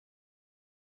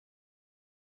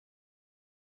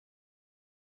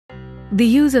The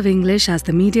use of English as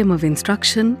the medium of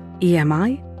instruction,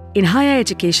 EMI, in higher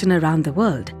education around the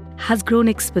world has grown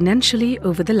exponentially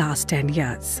over the last 10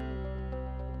 years.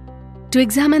 To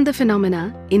examine the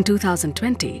phenomena, in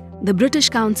 2020, the British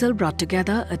Council brought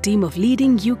together a team of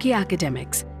leading UK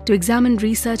academics to examine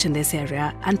research in this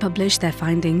area and publish their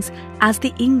findings as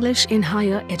the English in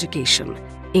Higher Education,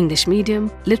 English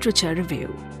Medium Literature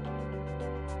Review.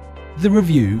 The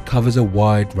review covers a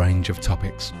wide range of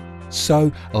topics.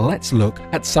 So let's look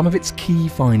at some of its key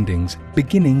findings,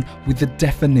 beginning with the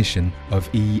definition of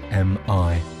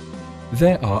EMI.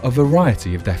 There are a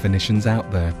variety of definitions out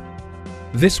there.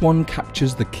 This one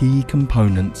captures the key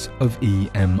components of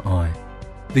EMI.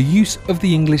 The use of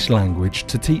the English language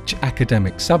to teach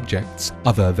academic subjects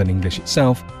other than English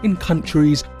itself in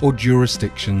countries or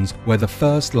jurisdictions where the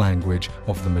first language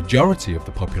of the majority of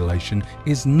the population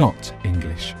is not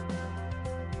English.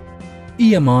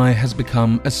 EMI has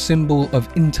become a symbol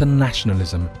of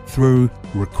internationalism through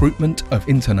recruitment of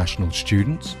international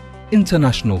students,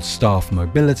 international staff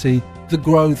mobility, the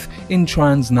growth in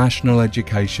transnational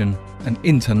education, and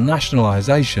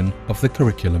internationalization of the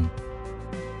curriculum.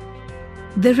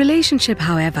 The relationship,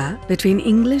 however, between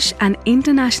English and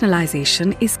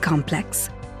internationalization is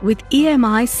complex, with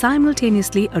EMI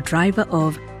simultaneously a driver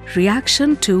of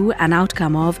reaction to and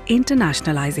outcome of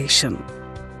internationalization.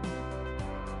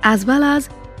 As well as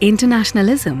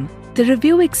internationalism, the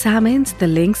review examines the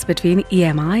links between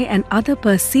EMI and other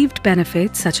perceived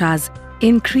benefits such as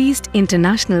increased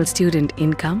international student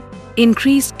income,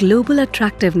 increased global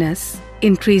attractiveness,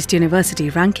 increased university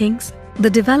rankings,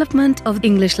 the development of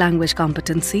English language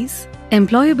competencies,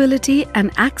 employability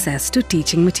and access to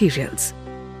teaching materials.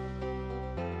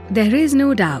 There is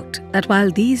no doubt that while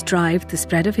these drive the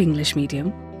spread of English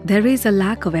medium, there is a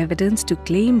lack of evidence to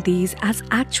claim these as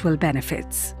actual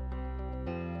benefits.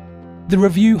 The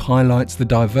review highlights the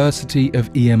diversity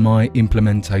of EMI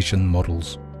implementation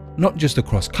models, not just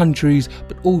across countries,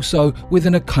 but also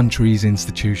within a country's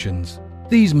institutions.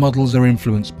 These models are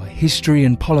influenced by history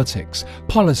and politics,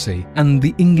 policy, and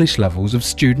the English levels of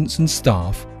students and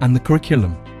staff and the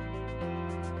curriculum.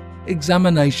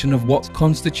 Examination of what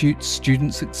constitutes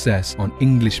student success on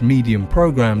English medium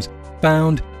programs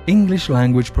found English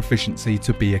language proficiency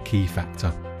to be a key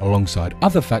factor, alongside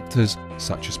other factors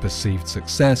such as perceived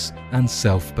success and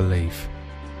self-belief.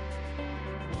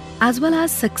 As well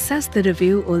as success, the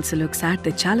review also looks at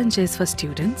the challenges for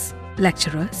students,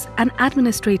 lecturers, and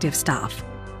administrative staff.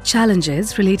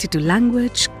 Challenges related to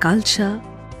language, culture,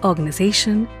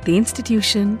 organization, the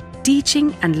institution,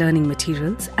 teaching and learning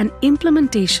materials, and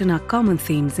implementation are common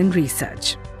themes in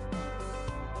research.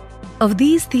 Of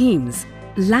these themes,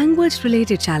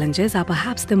 language-related challenges are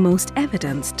perhaps the most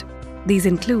evidenced. These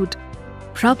include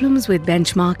problems with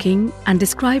benchmarking and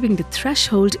describing the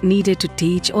threshold needed to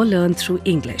teach or learn through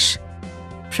English,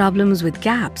 problems with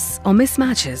gaps or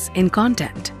mismatches in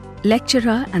content,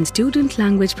 lecturer and student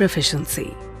language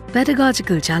proficiency,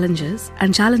 pedagogical challenges,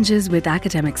 and challenges with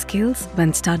academic skills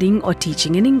when studying or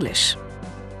teaching in English.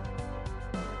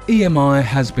 EMI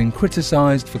has been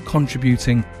criticised for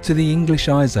contributing to the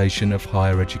Englishization of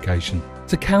higher education.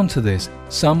 To counter this,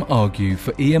 some argue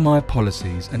for EMI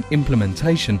policies and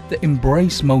implementation that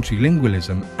embrace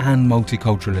multilingualism and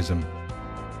multiculturalism.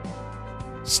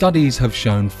 Studies have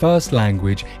shown first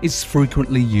language is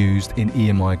frequently used in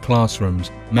EMI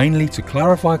classrooms, mainly to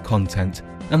clarify content,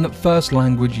 and that first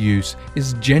language use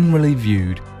is generally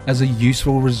viewed as a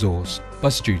useful resource by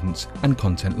students and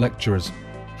content lecturers.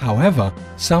 However,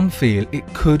 some feel it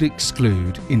could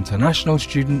exclude international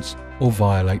students or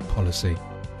violate policy.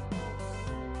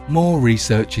 More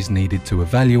research is needed to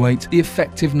evaluate the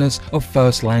effectiveness of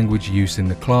first language use in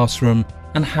the classroom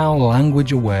and how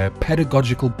language-aware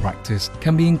pedagogical practice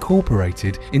can be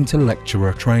incorporated into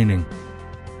lecturer training.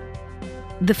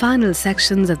 The final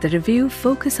sections of the review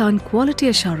focus on quality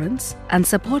assurance and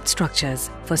support structures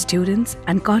for students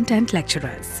and content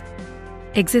lecturers.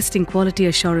 Existing quality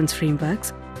assurance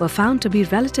frameworks were found to be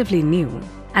relatively new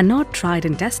and not tried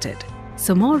and tested,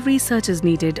 so more research is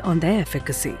needed on their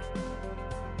efficacy.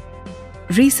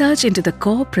 Research into the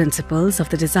core principles of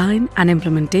the design and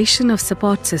implementation of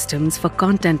support systems for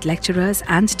content lecturers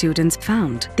and students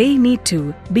found they need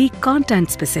to be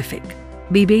content-specific,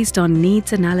 be based on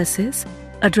needs analysis,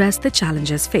 address the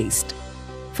challenges faced.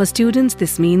 For students,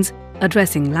 this means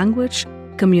addressing language,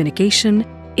 communication,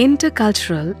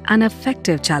 intercultural and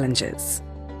affective challenges.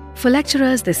 For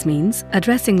lecturers, this means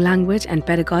addressing language and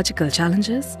pedagogical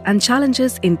challenges and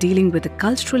challenges in dealing with the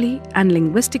culturally and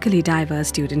linguistically diverse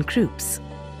student groups.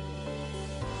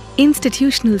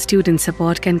 Institutional student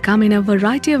support can come in a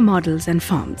variety of models and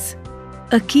forms.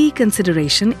 A key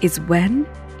consideration is when,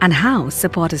 and how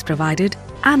support is provided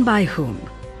and by whom.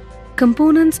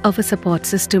 Components of a support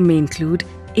system may include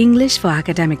English for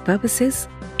academic purposes,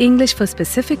 English for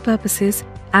specific purposes,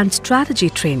 and strategy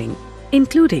training,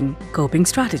 including coping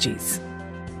strategies.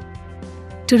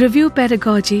 To review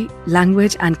pedagogy,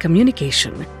 language, and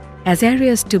communication as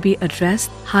areas to be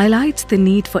addressed highlights the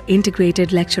need for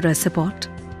integrated lecturer support,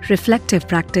 reflective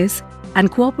practice, and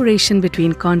cooperation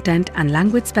between content and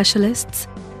language specialists,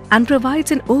 and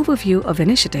provides an overview of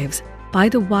initiatives by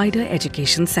the wider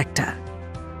education sector.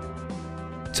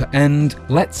 To end,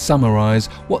 let's summarise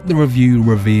what the review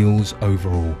reveals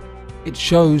overall. It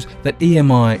shows that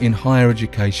EMI in higher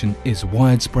education is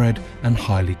widespread and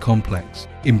highly complex.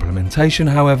 Implementation,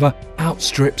 however,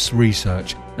 outstrips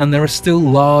research, and there are still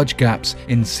large gaps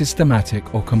in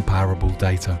systematic or comparable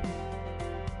data.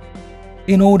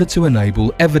 In order to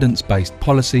enable evidence-based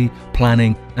policy,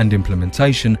 planning and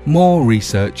implementation, more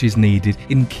research is needed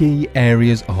in key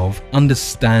areas of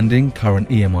understanding current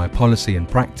EMI policy and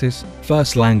practice,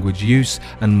 first language use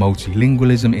and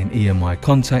multilingualism in EMI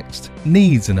context,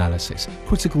 needs analysis,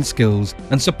 critical skills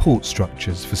and support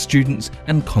structures for students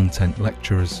and content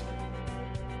lecturers.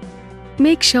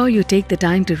 Make sure you take the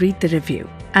time to read the review,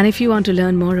 and if you want to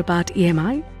learn more about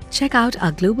EMI, check out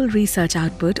our global research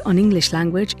output on English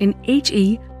language in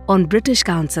HE on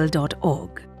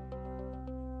britishcouncil.org.